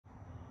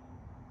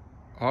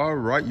All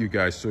right, you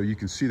guys, so you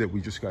can see that we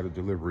just got a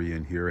delivery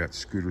in here at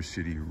Scooter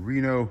City,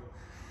 Reno,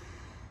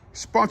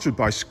 sponsored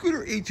by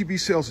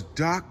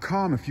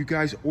ScooterATVSales.com. If you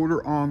guys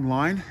order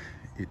online,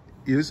 it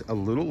is a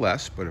little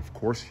less, but of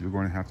course you're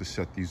going to have to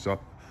set these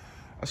up,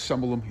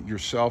 assemble them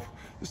yourself.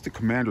 This is the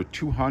Commander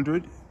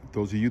 200.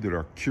 Those of you that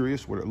are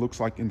curious what it looks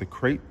like in the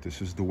crate,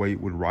 this is the way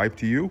it would arrive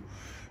to you.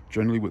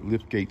 Generally with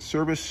liftgate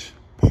service,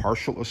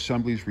 partial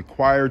assemblies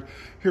required.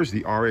 Here's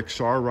the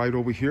RXR right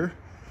over here.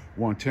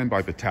 110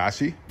 by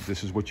Batassi.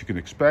 This is what you can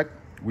expect.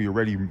 We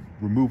already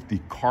removed the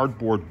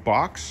cardboard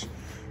box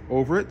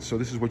over it, so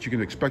this is what you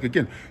can expect.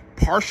 Again,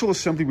 partial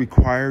assembly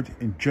required,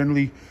 and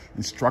generally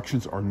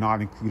instructions are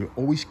not included.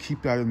 Always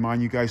keep that in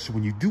mind, you guys. So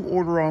when you do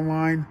order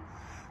online,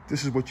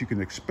 this is what you can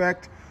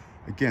expect.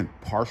 Again,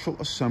 partial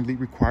assembly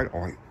required.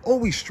 I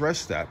always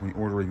stress that when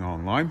ordering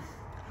online.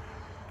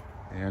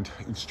 And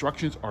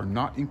instructions are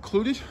not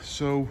included,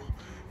 so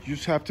you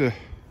just have to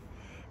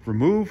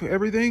remove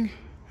everything,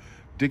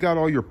 dig out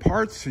all your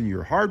parts and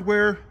your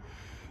hardware,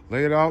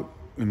 lay it out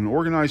in an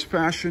organized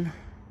fashion,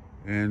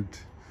 and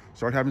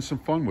start having some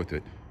fun with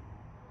it.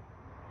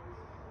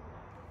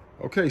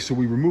 Okay, so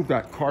we removed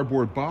that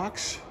cardboard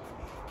box,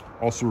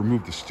 also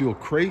removed the steel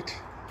crate.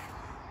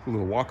 A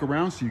little walk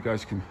around so you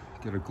guys can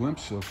get a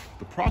glimpse of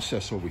the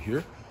process over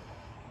here.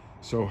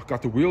 So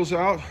got the wheels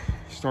out,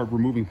 start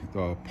removing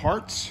the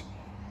parts,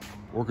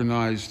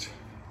 organized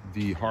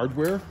the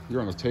hardware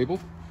here on the table.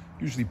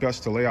 Usually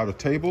best to lay out a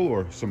table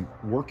or some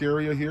work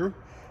area here.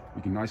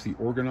 You can nicely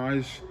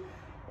organize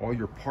all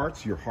your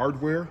parts, your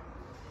hardware.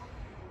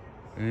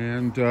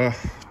 And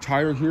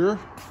tire here,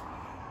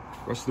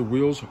 rest of the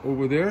wheels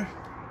over there.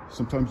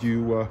 Sometimes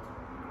you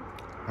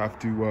have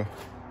to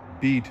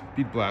bead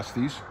blast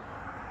these.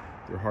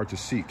 They're hard to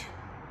seat.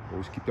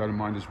 Always keep that in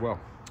mind as well.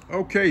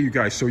 Okay, you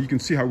guys, so you can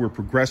see how we're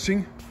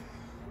progressing.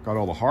 Got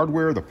all the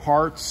hardware, the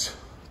parts,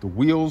 the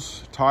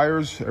wheels,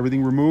 tires,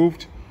 everything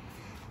removed.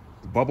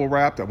 The bubble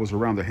wrap that was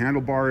around the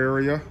handlebar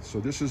area. So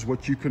this is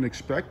what you can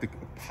expect. The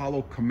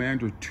Apollo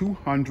Commander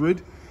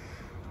 200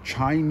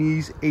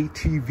 Chinese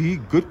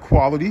ATV, good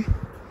quality,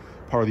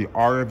 part of the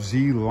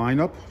RFZ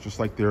lineup, just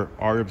like their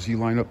RFZ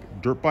lineup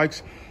dirt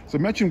bikes. So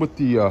I mentioned with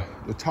the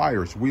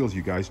tires, wheels,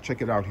 you guys,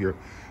 check it out here.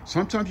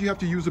 Sometimes you have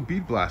to use a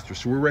bead blaster.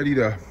 So we're ready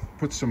to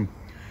put some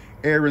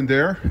air in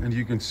there, and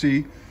you can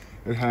see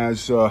it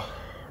has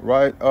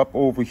right up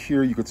over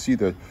here, you can see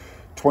the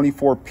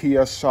 24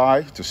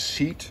 PSI to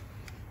seat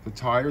the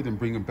tire, then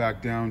bring them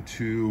back down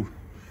to,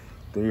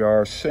 they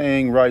are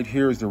saying right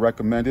here is the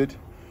recommended.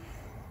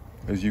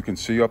 As you can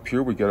see up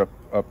here, we get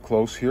up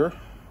close here.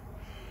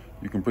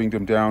 You can bring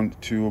them down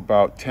to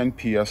about 10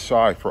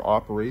 PSI for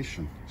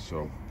operation.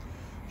 So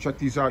check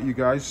these out, you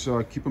guys.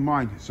 Keep in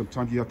mind,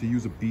 sometimes you have to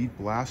use a bead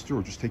blaster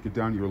or just take it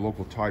down to your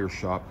local tire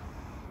shop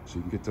so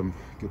you can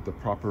get the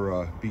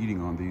proper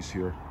beading on these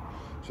here.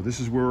 So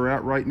this is where we're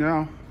at right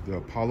now, the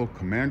Apollo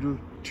Commander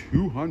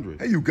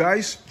 200. Hey, you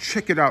guys,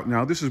 check it out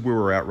now. This is where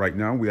we're at right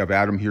now. We have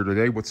Adam here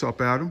today. What's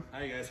up, Adam?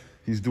 Hi, guys.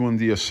 He's doing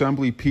the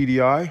assembly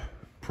PDI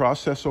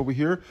process over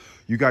here.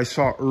 You guys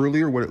saw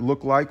earlier what it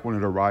looked like when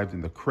it arrived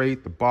in the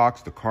crate, the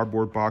box, the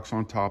cardboard box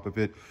on top of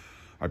it.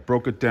 I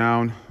broke it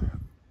down,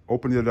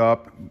 opened it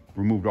up,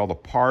 removed all the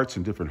parts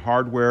and different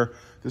hardware.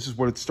 This is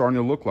what it's starting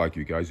to look like,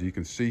 you guys. You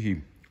can see he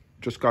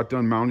just got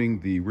done mounting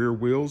the rear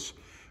wheels,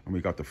 and we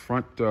got the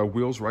front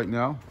wheels right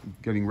now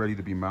getting ready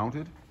to be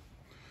mounted.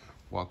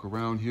 Walk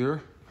around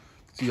here.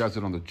 See, he has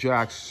it on the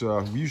jacks.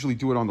 We usually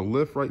do it on the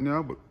lift right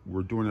now, but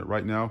we're doing it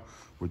right now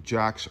with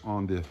jacks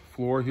on the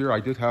floor here. I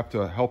did have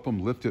to help him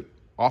lift it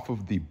off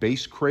of the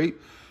base crate.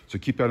 So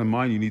keep that in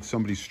mind. You need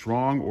somebody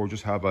strong or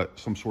just have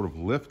some sort of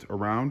lift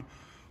around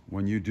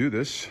when you do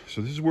this.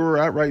 So this is where we're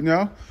at right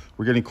now.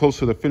 We're getting close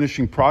to the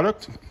finishing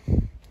product.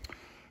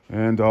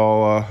 And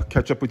I'll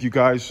catch up with you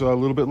guys a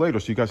little bit later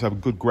so you guys have a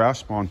good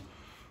grasp on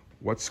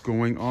what's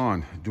going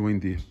on doing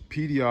the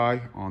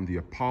PDI on the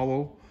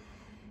Apollo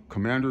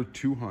Commander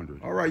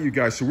 200. All right, you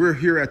guys, so we're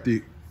here at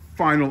the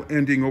final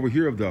ending over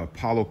here of the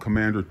Apollo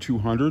Commander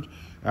 200.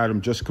 Adam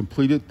just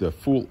completed the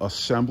full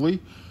assembly.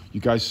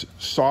 You guys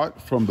saw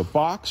it from the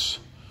box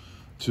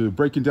to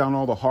breaking down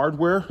all the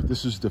hardware.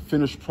 This is the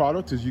finished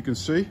product, as you can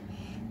see.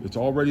 It's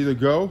all ready to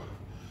go.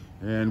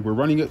 And we're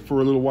running it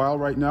for a little while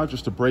right now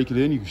just to break it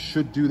in. You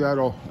should do that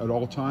at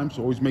all times.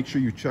 So always make sure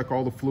you check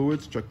all the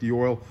fluids, check the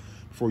oil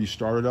before you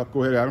start it up.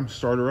 Go ahead, Adam,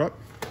 start her up.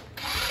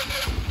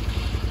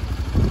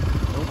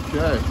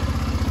 Okay.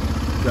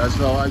 Guys,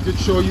 so I did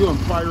show you in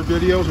prior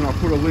videos, and I'll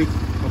put a link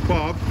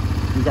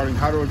above regarding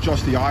how to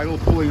adjust the idle,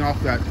 pulling off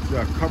that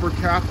cover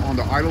cap on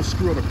the idle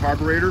screw of the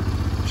carburetor.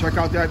 Check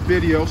out that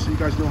video so you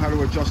guys know how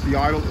to adjust the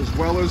idle, as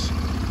well as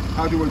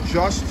how to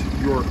adjust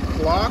your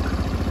clock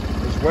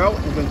as well,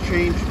 and then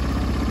change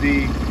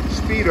the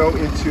speedo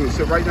into,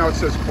 so right now it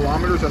says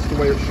kilometers, that's the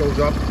way it shows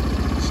up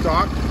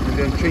stock, and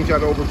then change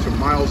that over to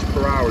miles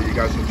per hour, you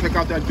guys. So check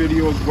out that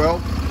video as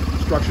well,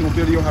 instructional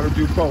video, how to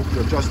do both,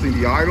 adjusting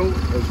the idle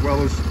as well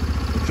as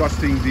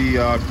adjusting the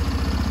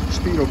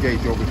speedo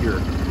gauge over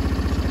here,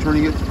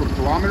 turning it from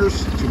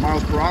kilometers to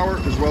miles per hour,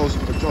 as well as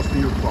adjusting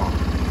your clock.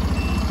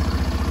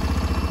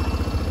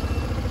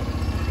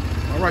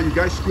 All right, you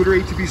guys,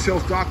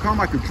 scooteratbsales.com.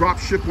 I could drop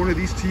ship one of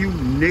these to you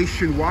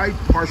nationwide.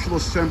 Partial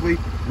assembly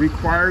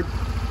required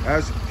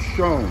as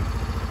shown.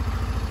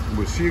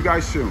 We'll see you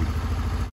guys soon.